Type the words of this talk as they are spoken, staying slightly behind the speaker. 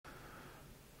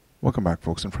Welcome back,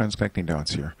 folks and friends. Connecting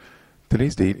Dots here.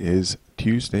 Today's date is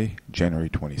Tuesday, January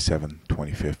 27,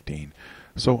 2015.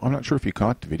 So I'm not sure if you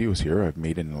caught the videos here I've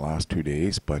made in the last 2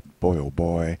 days, but boy oh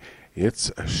boy,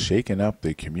 it's shaken up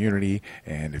the community.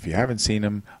 And if you haven't seen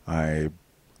them, I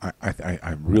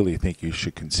really think you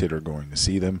should consider going to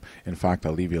see them. In fact,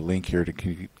 I'll leave you a link here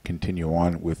to continue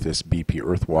on with this BP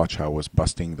Earthwatch, how I was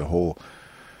busting the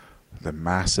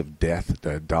massive death,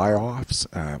 the die-offs.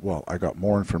 Well, I got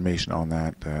more information on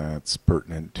that. It's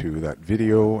pertinent to that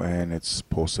video, and it's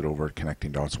posted over at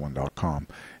connectingdots1.com.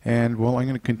 And well, I'm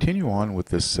going to continue on with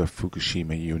this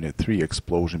Fukushima Unit 3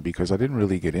 explosion because I didn't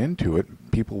really get into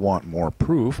it. People want more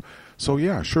proof. So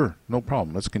yeah, sure, no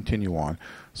problem. Let's continue on.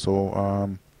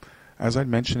 So as I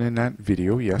mentioned in that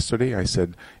video yesterday, I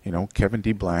said, you know, Kevin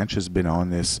D. Blanche has been on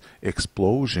this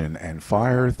explosion and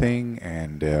fire thing,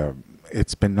 and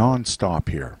it's been non-stop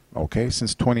here, okay,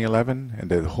 since 2011, and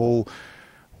the whole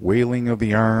wailing of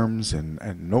the arms and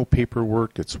no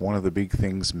paperwork. It's one of the big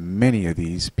things many of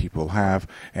these people have,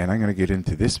 and I'm going to get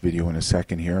into this video in a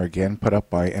second here, again put up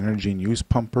by Energy News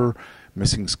Pumper,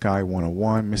 Missing Sky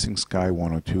 101, Missing Sky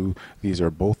 102. These are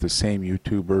both the same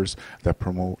YouTubers that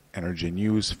promote energy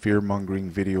news,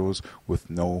 fear-mongering videos with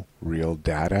no real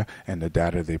data, and the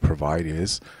data they provide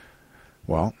is,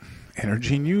 well,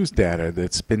 energy news data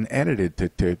that's been edited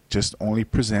to just only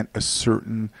present a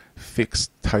certain fixed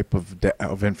type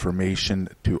of information,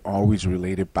 to always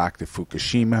relate it back to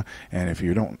Fukushima. And if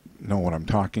you don't know what I'm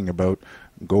talking about,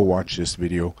 go watch this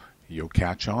video. You'll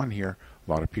catch on here.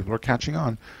 A lot of people are catching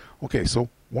on. Okay, so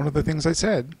one of the things I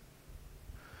said,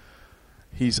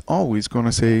 he's always going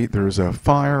to say there's a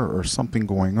fire or something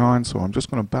going on. So I'm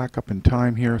just going to back up in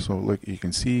time here. So look, you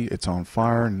can see it's on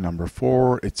fire. Number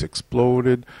 4, it's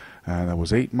exploded. That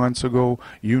was 8 months ago.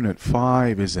 Unit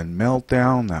 5 is in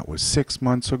meltdown. That was 6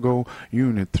 months ago.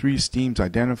 Unit 3 steams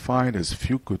identified as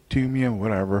Fukushima,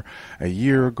 whatever, a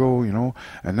year ago. You know,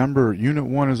 Unit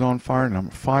 1 is on fire.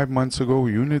 5 months ago.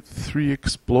 Unit 3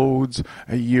 explodes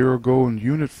a year ago, and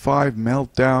Unit 5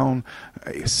 meltdown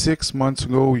 6 months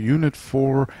ago. Unit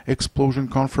 4 explosion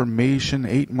confirmation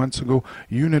 8 months ago.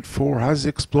 Unit 4 has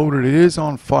exploded. It is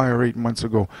on fire 8 months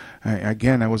ago.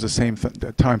 Again, that was the same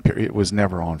time period. It was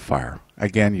never on fire.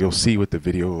 Again, you'll see with the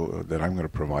video that I'm going to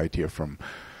provide to you from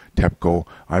TEPCO.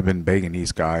 I've been begging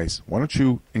these guys, why don't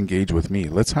you engage with me?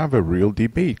 Let's have a real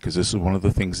debate, because this is one of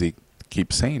the things they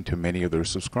keep saying to many of their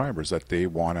subscribers, that they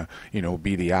want to, you know,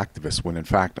 be the activist, when in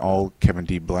fact all Kevin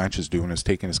D. Blanche is doing is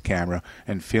taking his camera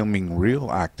and filming real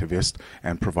activists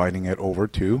and providing it over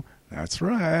to, that's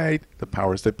right, the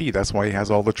powers that be. That's why he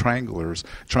has all the triangles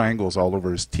all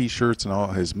over his t-shirts and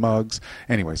all his mugs.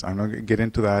 Anyways, I'm not going to get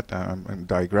into that. I'm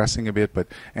digressing a bit, but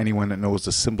anyone that knows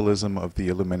the symbolism of the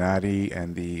Illuminati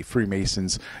and the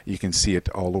Freemasons, you can see it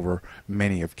all over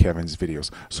many of Kevin's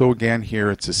videos. So again, here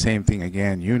it's the same thing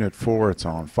again. Unit 4, it's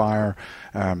on fire.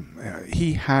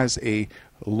 He has a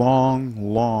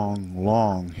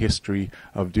long history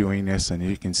of doing this, and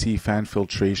you can see fan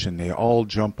filtration. They all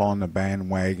jump on the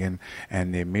bandwagon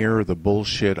and they mirror the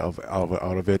bullshit out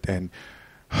of it, and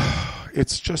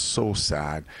it's just so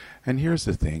sad. And here's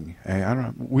the thing, I don't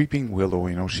know, Weeping Willow,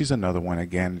 you know, she's another one.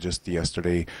 Again, just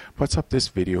yesterday puts up this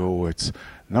video. It's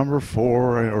number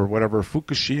 4 or whatever,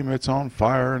 Fukushima, it's on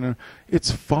fire, and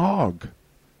it's fog.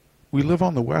 We live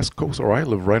on the west coast, or I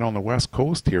live right on the west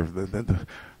coast here. The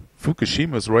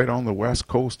Fukushima's right on the west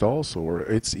coast also, or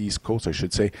it's east coast I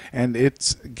should say, and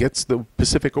it gets the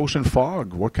Pacific Ocean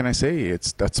fog. What can I say?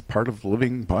 That's part of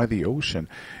living by the ocean.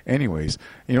 Anyways,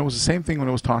 you know, it was the same thing when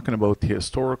I was talking about the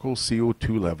historical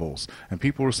CO2 levels, and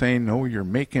people were saying, no, you're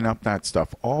making up that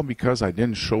stuff, all because I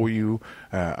didn't show you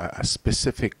a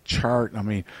specific chart. I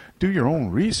mean, do your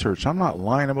own research. I'm not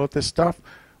lying about this stuff.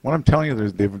 What I'm telling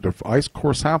you, there's ice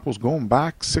core samples going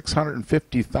back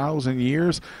 650,000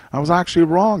 years. I was actually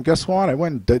wrong. Guess what? I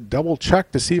went and double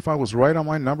checked to see if I was right on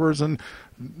my numbers, and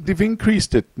they've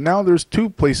increased it. Now there's 2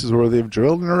 places where they've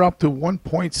drilled, and they're up to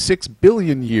 1.6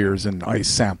 billion years in ice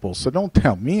samples. So don't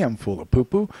tell me I'm full of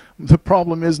poo-poo. The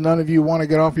problem is none of you want to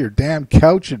get off your damn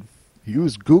couch and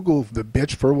use Google the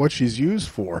bitch for what she's used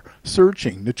for,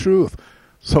 searching the truth.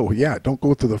 So yeah, don't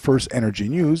go to the first energy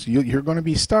news. You're going to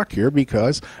be stuck here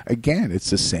because, again, it's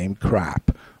the same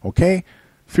crap. Okay?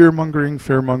 Fear-mongering.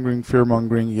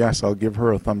 Yes, I'll give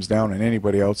her a thumbs down, and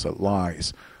anybody else that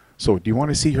lies. So do you want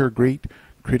to see her great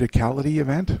Criticality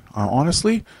event?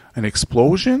 Honestly? An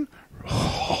explosion?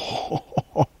 So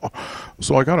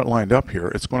I got it lined up here.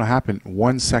 It's going to happen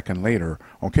 1 second later.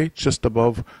 Okay? Just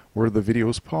above where the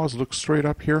video's paused. Look straight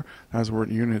up here. That's where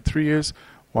Unit 3 is.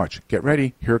 Watch, get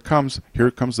ready, here it comes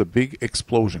the big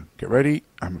explosion. Get ready,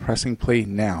 I'm pressing play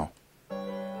now.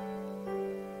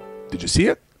 Did you see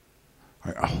it?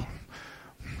 Oh,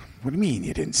 what do you mean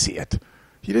you didn't see it?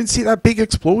 You didn't see that big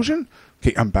explosion?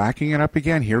 Okay, I'm backing it up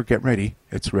again here. Get ready.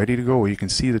 It's ready to go. You can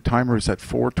see the timer is at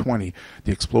 4:20.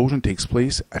 The explosion takes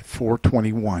place at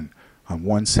 4:21. I'm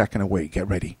 1 second away. Get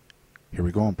ready. Here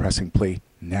we go. I'm pressing play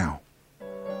now.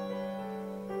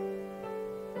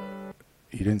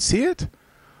 You didn't see it?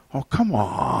 Oh, come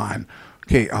on.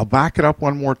 Okay, I'll back it up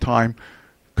one more time.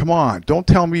 Come on. Don't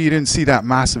tell me you didn't see that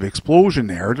massive explosion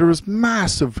there. There was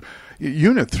massive...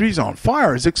 Unit 3's on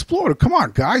fire. It's exploded. Come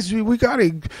on, guys. We got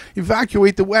to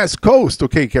evacuate the West Coast.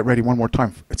 Okay, get ready one more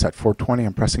time. It's at 4:20.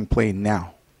 I'm pressing play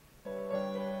now.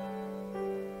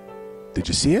 Did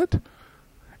you see it?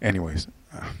 Anyways,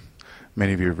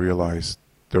 many of you have realized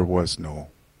there was no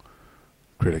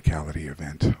criticality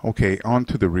event. Okay, on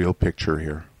to the real picture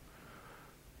here.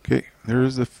 Okay, there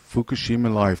is the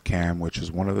Fukushima live cam, which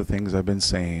is one of the things I've been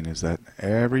saying, is that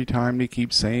every time they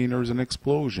keep saying there's an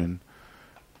explosion,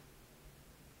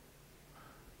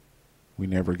 we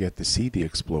never get to see the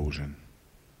explosion.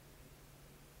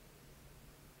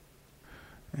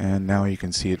 And now you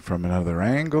can see it from another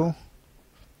angle.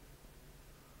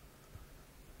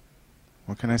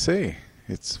 What can I say?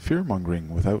 It's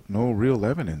fear-mongering without no real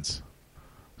evidence.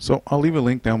 So I'll leave a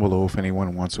link down below if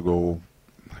anyone wants to go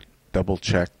double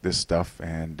check this stuff.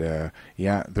 And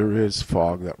yeah, there is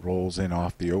fog that rolls in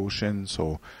off the ocean,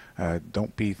 so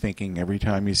don't be thinking every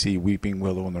time you see Weeping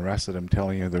Willow and the rest of them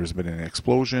telling you there's been an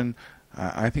explosion.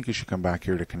 I think you should come back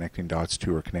here to Connecting Dots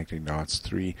 2 or Connecting Dots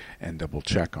 3 and double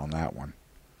check on that one.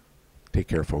 Take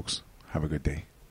care, folks. Have a good day.